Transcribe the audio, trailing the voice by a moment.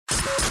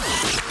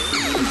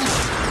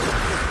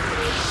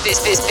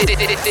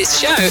This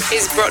show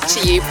is brought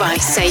to you by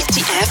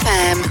Safety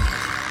FM.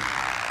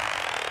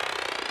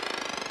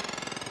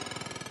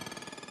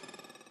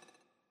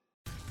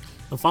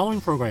 The following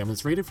program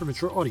is rated for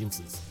mature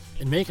audiences.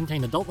 It may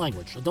contain adult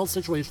language, adult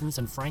situations,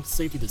 and frank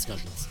safety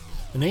discussions.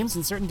 The names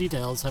and certain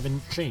details have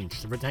been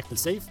changed to protect the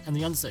safe and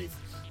the unsafe.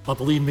 But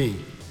believe me,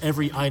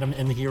 every item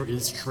in here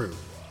is true.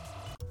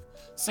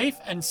 Safe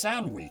and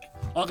Sound Week,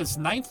 August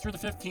 9th through the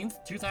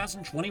 15th,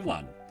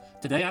 2021.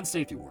 Today on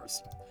Safety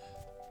Wars.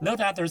 No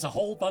doubt there's a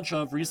whole bunch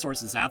of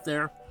resources out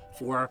there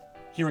for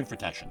hearing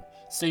protection.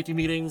 Safety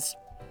meetings,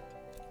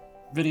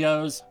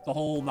 videos, the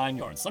whole 9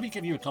 yards. Let me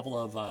give you a couple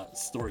of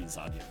stories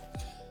on here.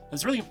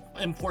 It's really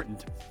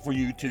important for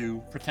you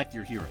to protect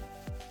your hearing.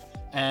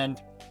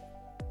 And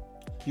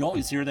you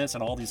always hear this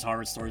and all these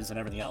horror stories and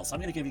everything else. I'm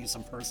going to give you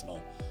some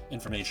personal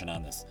information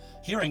on this.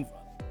 Hearing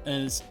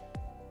is,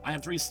 I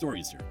have 3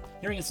 stories here.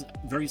 Hearing is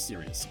very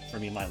serious for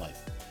me in my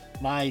life.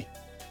 My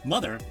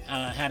mother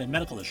had a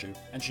medical issue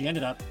and she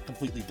ended up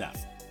completely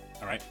deaf.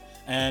 All right.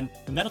 And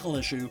the medical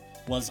issue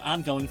was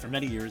ongoing for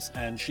many years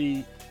and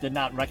she did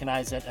not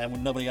recognize it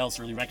and nobody else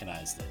really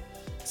recognized it.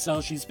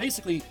 So she's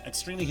basically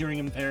extremely hearing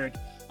impaired,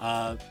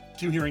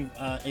 2 hearing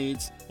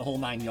aids, the whole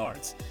 9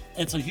 yards.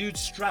 It's a huge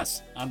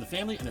stress on the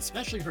family and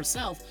especially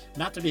herself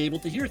not to be able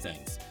to hear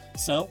things.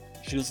 So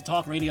she was a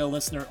talk radio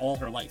listener all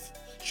her life.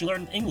 She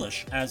learned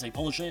English as a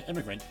Polish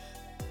immigrant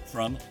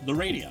from the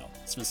radio,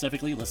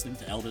 specifically listening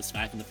to Elvis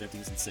back in the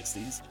 50s and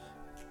 60s,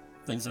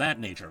 things of that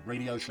nature,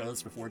 radio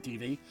shows before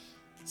TV.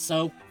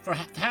 So to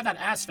have that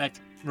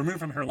aspect removed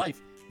from her life,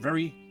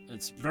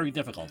 it's very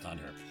difficult on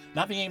her.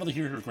 Not being able to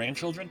hear her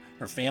grandchildren,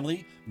 her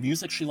family,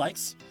 music she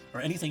likes, or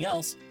anything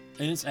else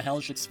is a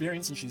hellish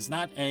experience, and she's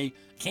not a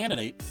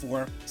candidate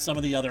for some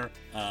of the other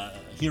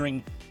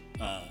hearing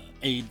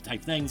aid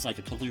type things like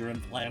a cochlear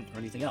implant or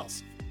anything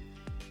else.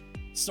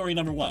 Story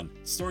number 1.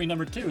 Story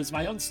number 2 is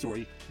my own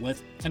story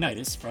with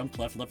tinnitus from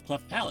cleft lip,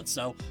 cleft palate.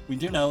 So we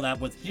do know that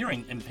with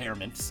hearing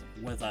impairments,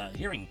 with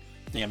hearing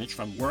damage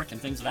from work and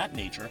things of that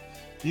nature,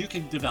 you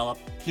can develop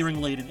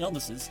hearing-related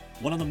illnesses,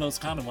 one of the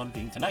most common one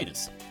being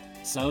tinnitus.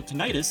 So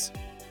tinnitus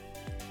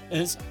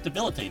is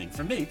debilitating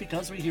for me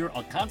because we hear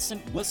a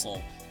constant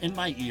whistle in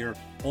my ear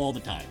all the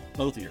time,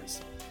 both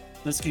ears.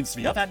 This keeps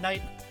me up at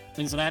night,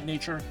 things of that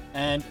nature,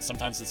 and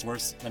sometimes it's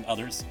worse than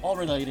others, all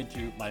related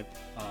to my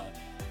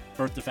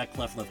birth defect,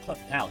 cleft lip,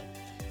 cleft palate.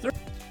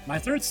 My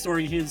third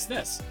story is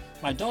this.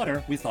 My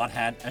daughter, we thought,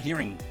 had a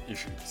hearing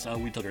issue. So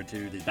we took her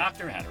to the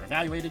doctor, had her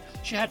evaluated.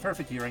 She had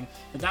perfect hearing.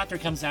 The doctor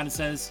comes down and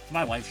says, to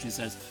my wife, she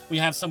says, we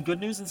have some good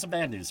news and some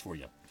bad news for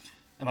you.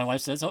 And my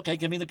wife says, okay,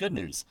 give me the good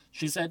news.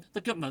 She said,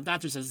 the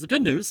doctor says, the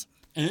good news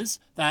is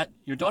that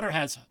your daughter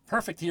has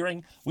perfect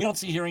hearing. We don't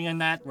see hearing in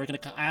that. We're going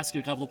to ask you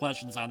a couple of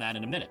questions on that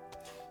in a minute.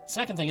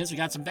 Second thing is we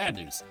got some bad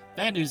news.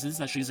 Bad news is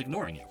that she's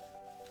ignoring you.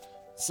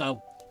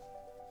 So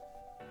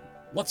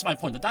what's my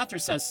point? The doctor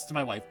says to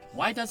my wife,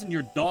 why doesn't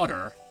your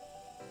daughter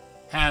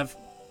have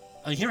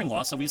a hearing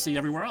loss that we see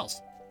everywhere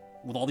else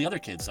with all the other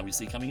kids that we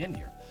see coming in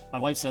here? My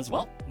wife says,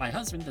 well, my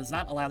husband does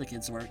not allow the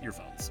kids to wear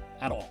earphones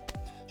at all.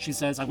 She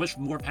says, I wish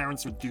more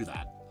parents would do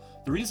that.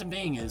 The reason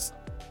being is,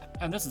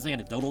 and this is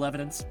anecdotal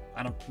evidence,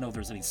 I don't know if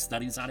there's any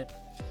studies on it,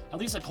 at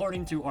least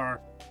according to our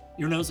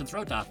ear, nose, and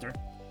throat doctor,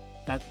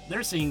 that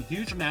they're seeing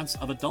huge amounts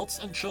of adults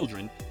and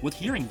children with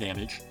hearing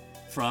damage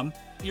from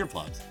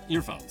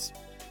earphones.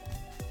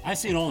 I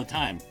see it all the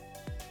time.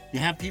 You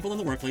have people in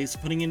the workplace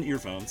putting in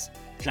earphones,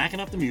 jacking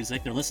up the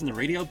music, they're listening to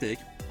Radio Big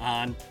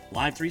on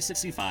Live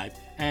 365,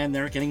 and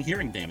they're getting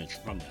hearing damage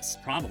from this,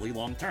 probably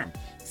long term.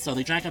 So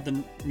they jack up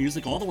the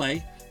music all the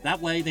way,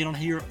 that way they don't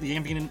hear the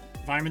ambient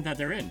environment that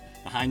they're in,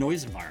 the high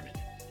noise environment.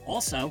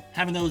 Also,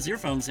 having those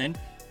earphones in,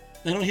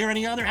 they don't hear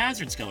any other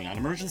hazards going on,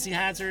 emergency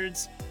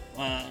hazards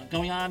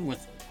going on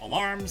with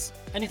alarms,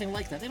 anything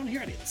like that. They don't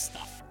hear any of this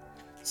stuff.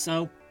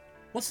 So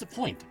what's the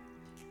point?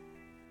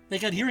 They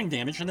get hearing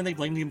damage and then they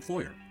blame the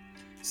employer.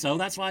 So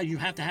that's why you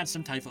have to have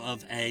some type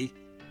of a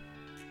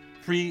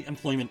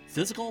pre-employment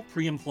physical,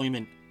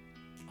 pre-employment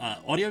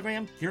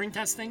audiogram, hearing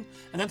testing,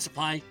 and then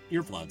supply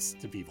earplugs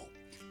to people.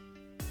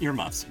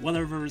 Earmuffs,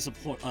 whatever is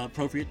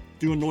appropriate,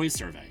 do a noise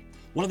survey.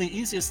 One of the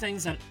easiest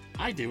things that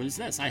I do is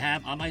this. I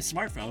have on my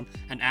smartphone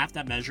an app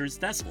that measures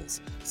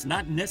decibels. It's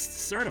not NIST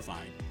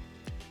certified,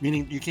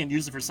 meaning you can't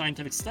use it for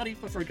scientific study,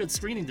 but for a good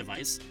screening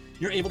device,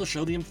 you're able to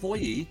show the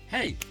employee,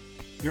 hey,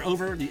 you're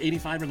over the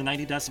 85 or the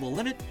 90 decibel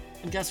limit,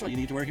 and guess what? You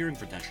need to wear hearing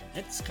protection.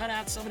 It's cut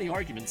out so many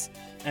arguments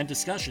and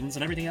discussions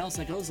and everything else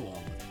that goes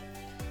along with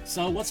it.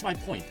 So what's my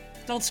point?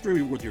 Don't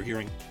screw with your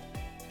hearing.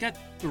 Get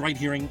the right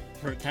hearing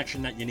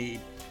protection that you need.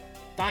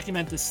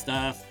 Document this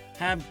stuff.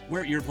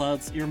 Wear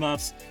earplugs,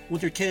 earmuffs.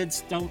 With your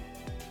kids, don't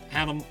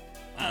have them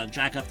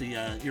jack up the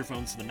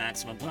earphones to the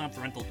maximum. Put on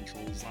parental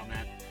controls on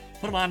that.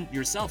 Put them on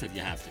yourself if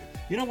you have to.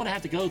 You don't want to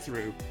have to go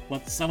through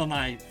what some of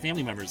my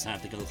family members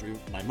have to go through.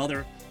 My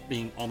mother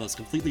being almost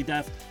completely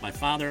deaf, my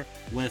father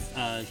with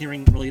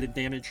hearing-related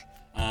damage,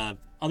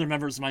 other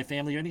members of my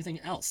family, or anything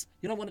else.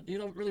 You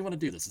don't really want to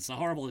do this. It's a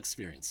horrible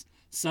experience.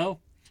 So,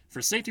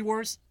 for Safety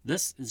Wars,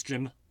 this is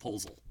Jim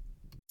Posel.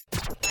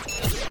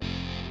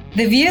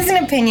 The views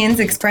and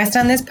opinions expressed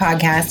on this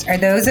podcast are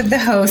those of the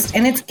host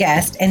and its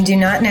guest and do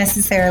not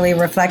necessarily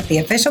reflect the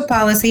official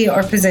policy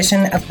or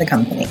position of the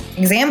company.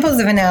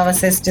 Examples of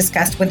analysis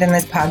discussed within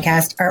this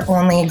podcast are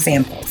only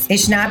examples. They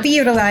should not be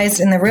utilized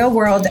in the real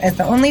world as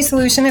the only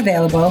solution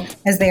available,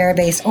 as they are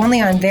based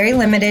only on very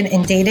limited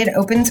and dated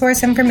open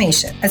source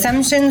information.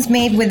 Assumptions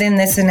made within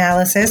this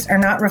analysis are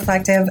not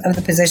reflective of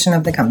the position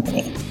of the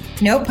company.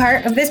 No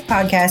part of this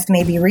podcast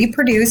may be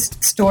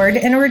reproduced, stored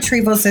in a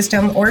retrieval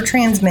system, or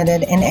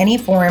transmitted in any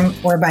form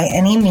or by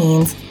any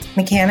means,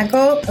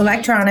 mechanical,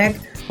 electronic,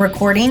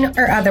 recording,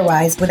 or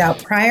otherwise,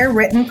 without prior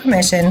written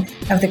permission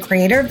of the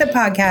creator of the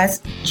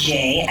podcast,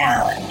 Jay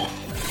Allen.